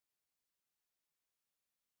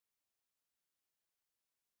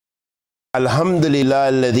Alhamdulillah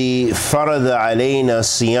alladhi farada alayna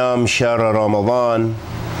siyam shahr Ramadan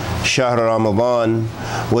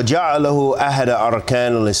wa ja'alahu ahada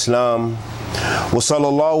arkan al-Islam wa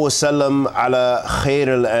sallallahu wa sallam ala khair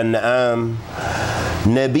al-an'am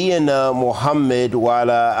nabiyana Muhammad wa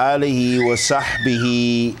ala alihi wa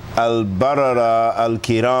sahbihi al-barara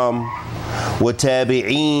al-kiram wa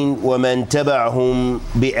tabi'in wa man taba'ahum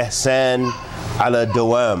bi ihsan ala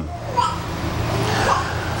dawam.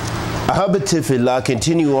 Hadeeth fillah,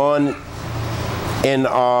 continue on in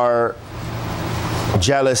our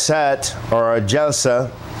jalasat or our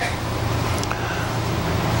jalsa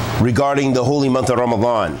regarding the holy month of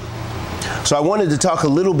Ramadan. So I wanted to talk a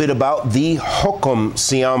little bit about the hukum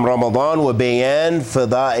siyam Ramadan wa bayan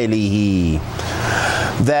fadailihi,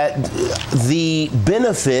 that the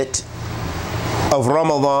benefit of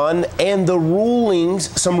Ramadan and the rulings,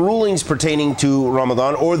 some rulings pertaining to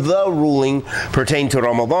Ramadan, or the ruling pertaining to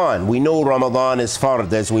Ramadan. We know Ramadan is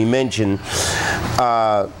fard, as we mentioned,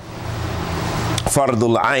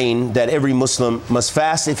 fardul ayn, that every Muslim must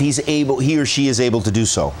fast if he or she is able to do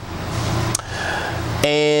so.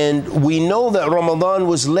 And we know that Ramadan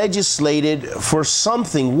was legislated for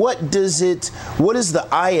something. What is the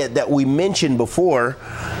ayat that we mentioned before,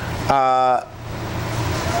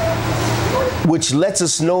 which lets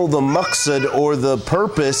us know the maqsad or the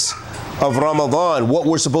purpose of Ramadan, what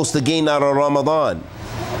we're supposed to gain out of Ramadan?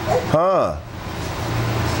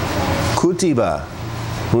 Kutiba.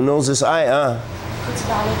 Who knows this ayah?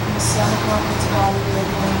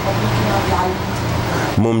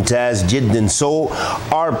 Mumtaz jiddan. So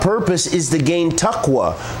our purpose is to gain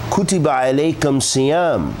taqwa. Kutiba alaykum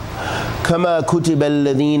siyam kama kutiba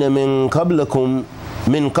alladhina min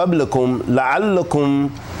qablakum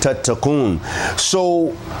la'allakum tattaqun.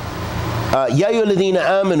 So ya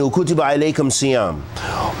ayyuhalladhina amanu kutiba alaykum siyam.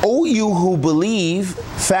 O you who believe,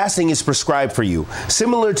 fasting is prescribed for you,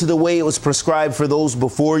 similar to the way it was prescribed for those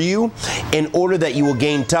before you, in order that you will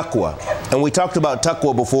gain taqwa. And we talked about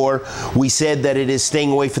taqwa before. We said that it is staying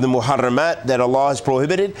away from the muharramat that Allah has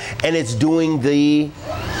prohibited, and it's doing the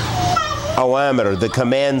awamir, the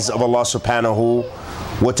commands of Allah subhanahu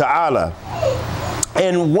wa ta'ala.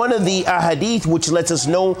 And one of the ahadith which lets us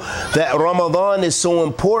know that Ramadan is so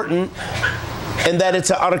important, and that it's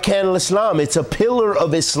an arkan al-Islam, it's a pillar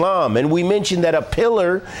of Islam. And we mentioned that a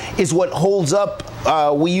pillar is what holds up,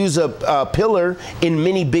 we use a pillar in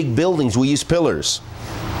many big buildings, we use pillars.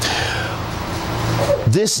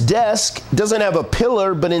 This desk doesn't have a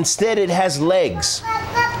pillar, but instead it has legs.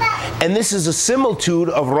 And this is a similitude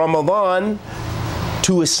of Ramadan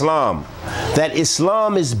to Islam, that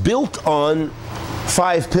Islam is built on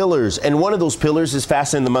 5 pillars, and one of those pillars is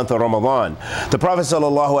fasting in the month of Ramadan. The Prophet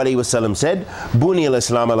ﷺ said, Buni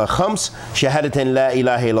al-Islam ala khams, shahadatan la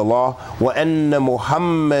ilaha illallah, wa anna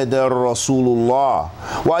Muhammadar Rasulullah,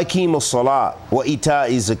 wa aqimu as-salat, wa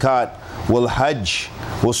ita'i zakat, wal hajj,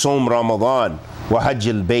 wa sawm Ramadan, wa hajj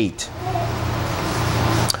al-bayt.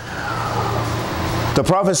 The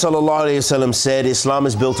Prophet ﷺ said Islam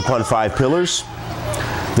is built upon 5 pillars.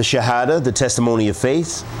 The shahada, the testimony of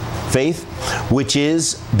faith, which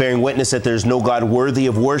is bearing witness that there's no God worthy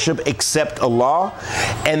of worship except Allah,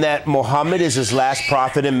 and that Muhammad is his last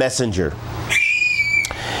prophet and messenger.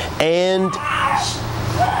 And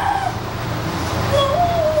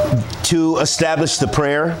to establish the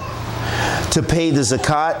prayer, to pay the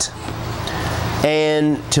zakat,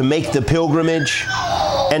 and to make the pilgrimage,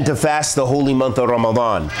 and to fast the holy month of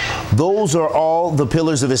Ramadan. Those are all the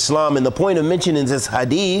pillars of Islam. And the point of mentioning this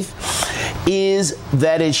hadith is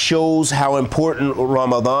that it shows how important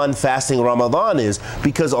Ramadan, fasting Ramadan is,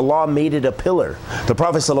 because Allah made it a pillar. The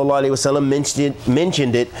Prophet ﷺ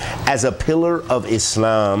mentioned it as a pillar of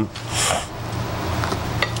Islam.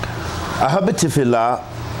 Hadeeth fillah,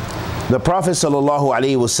 the Prophet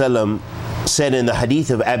ﷺ said in the hadith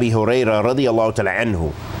of Abi Hurairah radiyallahu ta'ala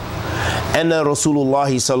anhu, Anna Rasulullah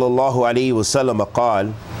sallallahu alayhi wa sallam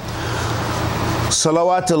قال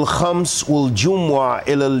صلوات الخمس والجمعة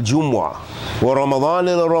إلى الجمعة ورمضان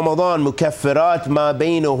إلى رمضان مكفرات ما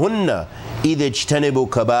بينهن إذا اجتنبوا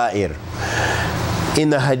كبائر. In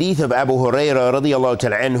the hadith of Abu Hurairah radiyallahu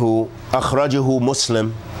ta'ala anhu, akhrajahu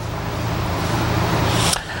Muslim,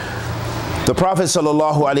 the Prophet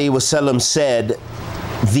sallallahu alayhi wa sallam said,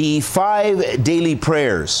 the 5 daily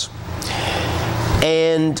prayers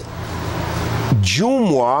and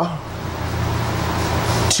Jumu'ah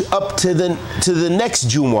up to the next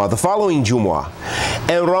Jumu'ah, the following Jumu'ah,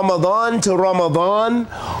 and Ramadan to Ramadan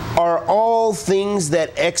are all things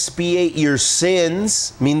that expiate your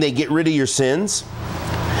sins, mean they get rid of your sins,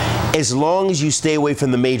 as long as you stay away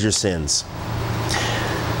from the major sins.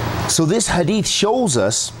 So this hadith shows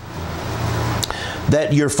us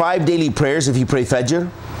that your 5 daily prayers, if you pray Fajr,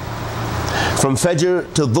 from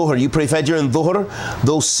Fajr to Dhuhr, you pray Fajr and Dhuhr,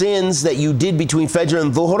 those sins that you did between Fajr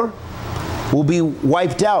and Dhuhr will be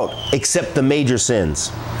wiped out, except the major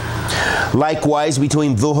sins. Likewise,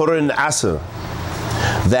 between Dhuhr and Asr,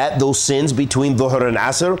 that those sins between Dhuhr and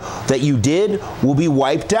Asr that you did will be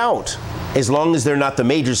wiped out, as long as they're not the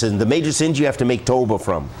major sins. The major sins you have to make tawbah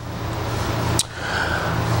from.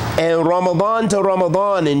 And Ramadan to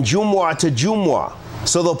Ramadan and Jumu'ah to Jumu'ah.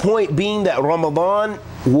 So the point being that Ramadan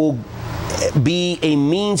will be a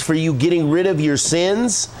means for you getting rid of your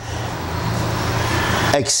sins,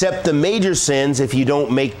 except the major sins if you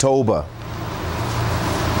don't make tawbah.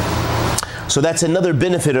 So that's another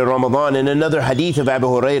benefit of Ramadan. And another hadith of Abu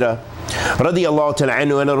Hurairah radiyallahu ta'ala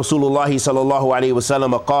anhu, anna Rasulullah sallallahu alayhi wa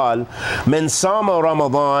sallam qal, man sama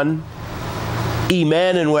Ramadan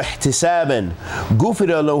imanan wa ihtisaban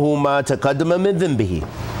ghufira lahu ma taqaddama min dhanbihi.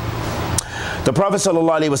 The Prophet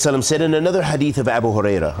sallallahu alayhi wa sallam said in another hadith of Abu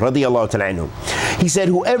Hurairah radiyallahu ta'ala anhu, he said,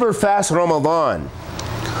 whoever fasts Ramadan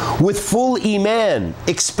with full iman,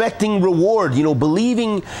 expecting reward,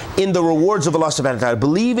 believing in the rewards of Allah subhanahu wa ta'ala,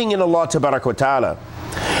 believing in Allah tabarak wa ta'ala,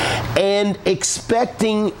 and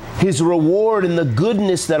expecting his reward and the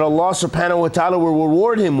goodness that Allah subhanahu wa ta'ala will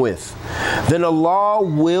reward him with, then Allah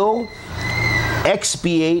will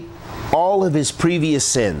expiate all of his previous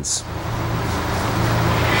sins.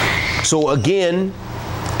 So again,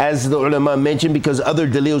 as the ulama mentioned, because other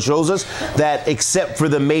dalil shows us that except for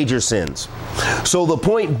the major sins. So the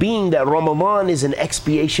point being that Ramadan is an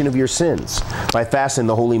expiation of your sins by fasting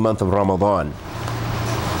the holy month of Ramadan.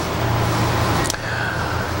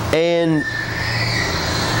 And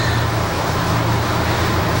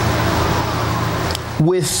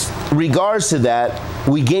with regards to that,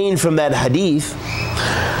 we gain from that hadith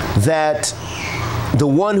that the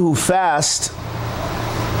one who fasts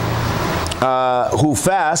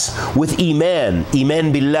with iman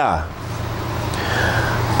billah,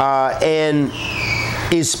 and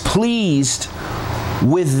is pleased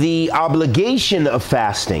with the obligation of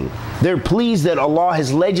fasting. They're pleased that Allah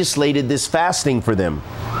has legislated this fasting for them,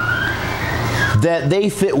 that they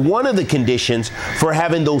fit one of the conditions for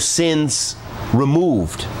having those sins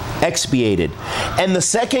removed, expiated. And the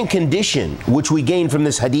second condition, which we gain from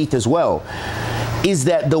this hadith as well, is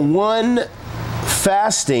that the one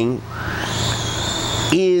fasting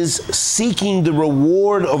is seeking the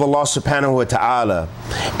reward of Allah subhanahu wa ta'ala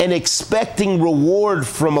and expecting reward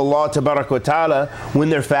from Allah tabarak wa ta'ala when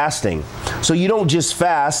they're fasting. So you don't just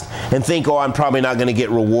fast and think, oh, I'm probably not going to get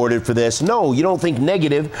rewarded for this. No, you don't think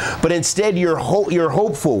negative, but instead you're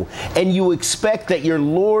hopeful and you expect that your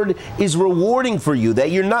Lord is rewarding for you, that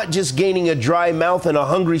you're not just gaining a dry mouth and a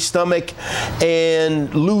hungry stomach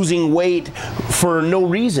and losing weight for no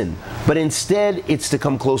reason, but instead it's to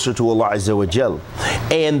come closer to Allah Azza wa Jal,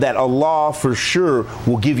 and that Allah for sure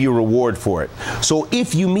will give you reward for it. So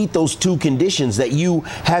if you meet those two conditions, that you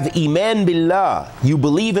have iman billah, you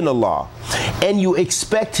believe in Allah, and you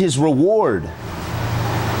expect His reward,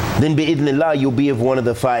 then bi'idhnillah you'll be of one of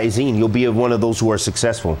the faizeen, you'll be of one of those who are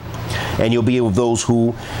successful, and you'll be of those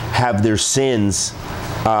who have their sins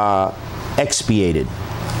expiated.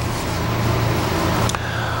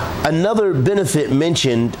 Another benefit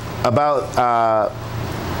mentioned about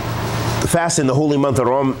fasting the holy month of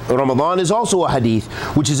Ramadan is also a hadith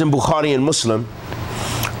which is in Bukhari and Muslim,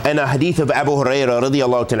 and a hadith of Abu Hurairah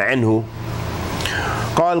radiyallahu ta'ala anhu.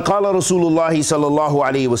 قال رسول الله صلى الله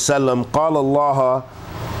عليه وسلم قال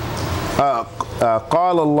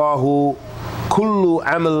الله كل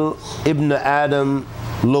عمل ابن آدم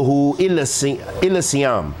له إلا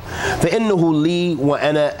الصيام فإنه لي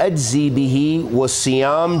وأنا أجزي به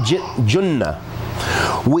والصيام جنة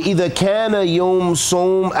وإذا كان يوم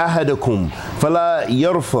صوم أحدكم فلا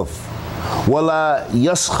يرفث ولا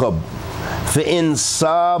يصخب فإن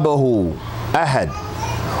صابه أحد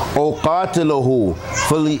أو قاتله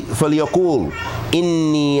فليقول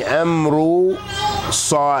إني أمر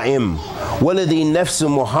صائم والذي نفس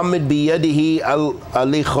محمد بيده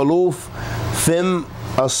الخلوف فم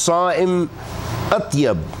الصائم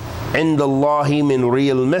أطيب عند الله من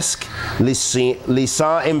ريح المسك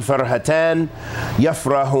لصائم فرحتان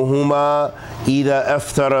يفرحهما إذا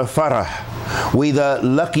أفطر فرح وإذا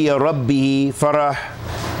لقي ربه فرح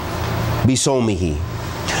بصومه.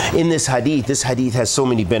 In this hadith has so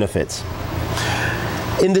many benefits.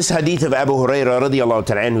 In this hadith of Abu Hurairah radiyallahu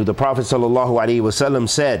ta'ala anhu, the Prophet sallallahu alayhi wasallam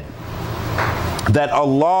said that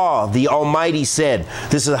Allah the Almighty said,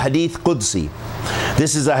 this is a hadith Qudsi,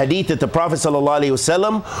 this is a hadith that the Prophet sallallahu alayhi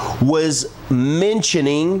wasallam was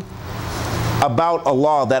mentioning about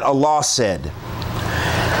Allah, that Allah said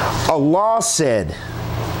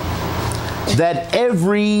that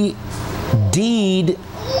every deed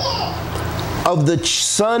of the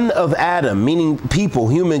son of Adam, meaning people,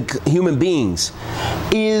 human beings,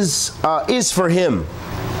 is for him,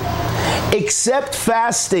 except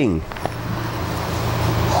fasting.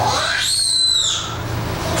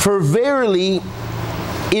 For verily,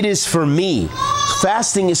 it is for me.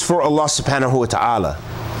 Fasting is for Allah subhanahu wa ta'ala.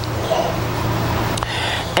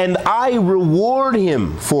 And I reward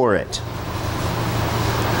him for it.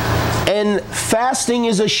 And fasting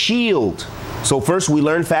is a shield. So first we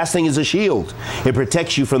learn fasting is a shield. It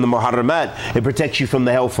protects you from the muharramat. It protects you from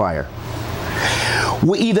the hellfire.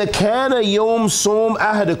 وَإِذَا كَانَ يَوْمْ صَوْمْ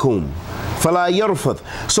أَحَدَكُمْ فَلَا يَرْفَثْ.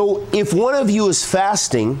 So if one of you is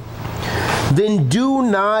fasting, then do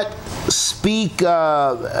not speak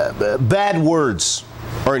bad words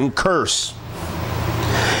or curse.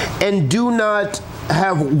 And do not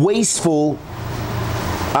have wasteful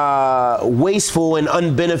and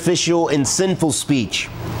unbeneficial and sinful speech.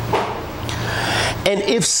 And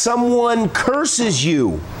if someone curses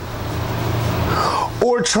you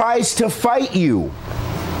or tries to fight you,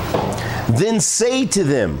 then say to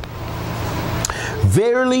them,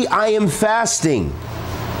 verily I am fasting.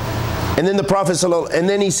 And then the Prophet and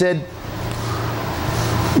then he said,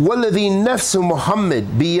 وَالَّذِي نَفْسُ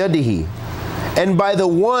مُحَمَّدْ بِيَدِهِ. And by the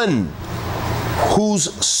one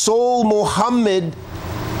whose soul Muhammad,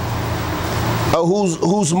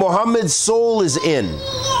 whose Muhammad's soul is in.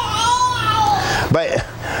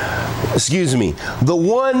 The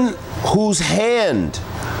one whose hand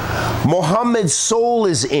Muhammad's soul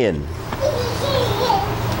is in.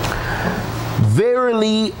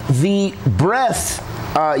 Verily, the breath,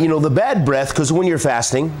 the bad breath, because when you're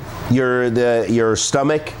fasting, your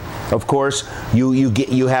stomach, of course,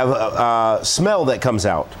 you have a smell that comes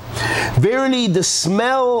out. Verily, the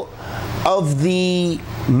smell of the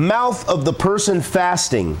mouth of the person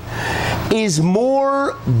fasting is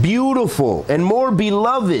more beautiful and more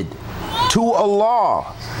beloved to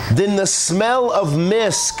Allah than the smell of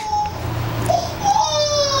misk.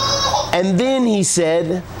 And then he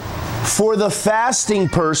said, for the fasting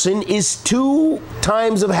person is 2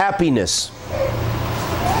 times of happiness.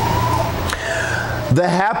 The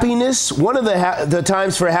happiness, one of the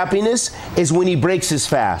times for happiness is when he breaks his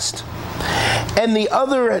fast. And the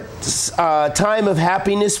other time of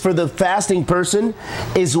happiness for the fasting person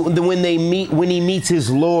is when he meets his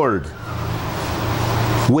Lord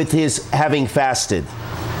with his having fasted.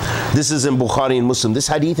 This is in Bukhari and Muslim. This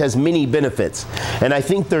hadith has many benefits, and I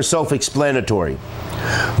think they're self-explanatory.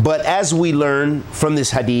 But as we learn from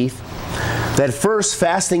this hadith, that first,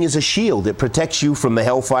 fasting is a shield. It protects you from the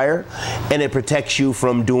hellfire, and it protects you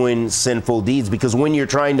from doing sinful deeds. Because when you're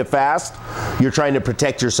trying to fast, you're trying to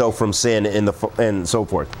protect yourself from sin and so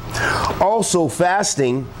forth. Also,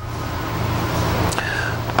 fasting,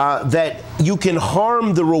 that you can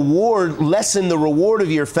harm the reward, lessen the reward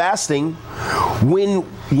of your fasting when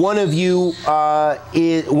one of you,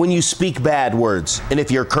 when you speak bad words, and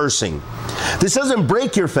if you're cursing. This doesn't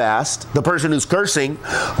break your fast, the person who's cursing,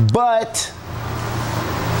 but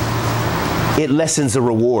it lessens the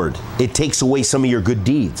reward. It takes away some of your good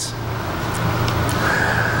deeds.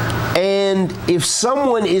 And if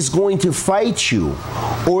someone is going to fight you,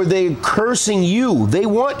 or they're cursing you, they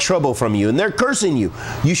want trouble from you, and they're cursing you,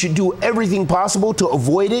 you should do everything possible to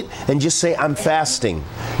avoid it and just say, I'm fasting.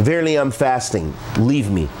 Verily, I'm fasting. Leave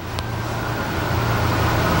me.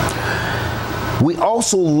 We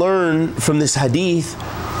also learn from this hadith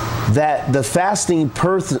that the fasting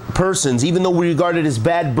persons, even though we regard it as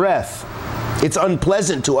bad breath, it's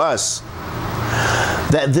unpleasant to us,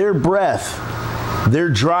 that their breath, their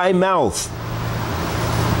dry mouth,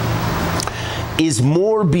 is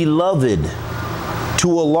more beloved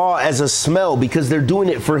to Allah as a smell, because they're doing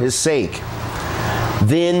it for His sake,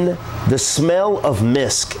 than the smell of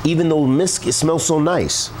misk, even though misk smells so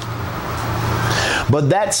nice. But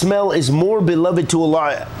that smell is more beloved to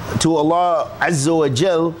Allah Azza wa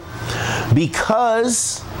Jal,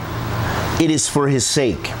 because it is for His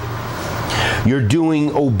sake. You're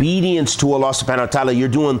doing obedience to Allah subhanahu wa ta'ala. You're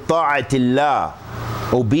doing ta'atillah,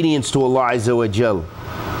 obedience to Allah Azza wa Jal.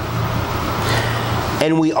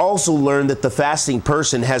 And we also learn that the fasting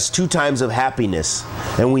person has 2 times of happiness,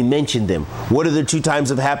 and we mentioned them. What are the 2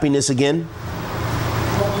 times of happiness again?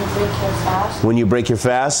 When you break your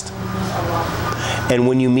fast. And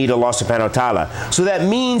when you meet Allah subhanahu wa ta'ala. So that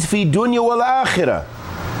means fi dunya wal akhirah.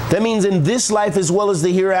 That means in this life as well as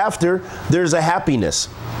the hereafter, there's a happiness.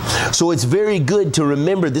 So it's very good to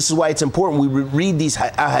remember. This is why it's important we read these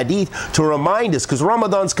hadith to remind us, because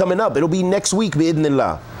Ramadan's coming up. It'll be next week,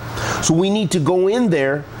 bi'idhnillah. So we need to go in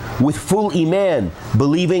there with full iman,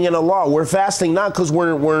 believing in Allah. We're fasting not because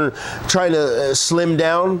we're trying to slim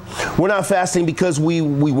down. We're not fasting because we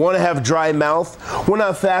want to have dry mouth. We're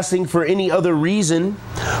not fasting for any other reason,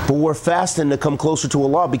 but we're fasting to come closer to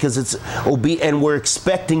Allah because it's and we're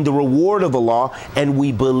expecting the reward of Allah, and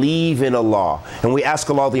we believe in Allah. And we ask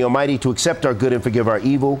Allah the Almighty to accept our good and forgive our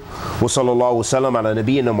evil. Wa sallallahu wa sallam ala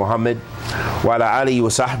nabiyyina Muhammad wa ala alihi wa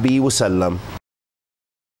sahbihi wa sallam.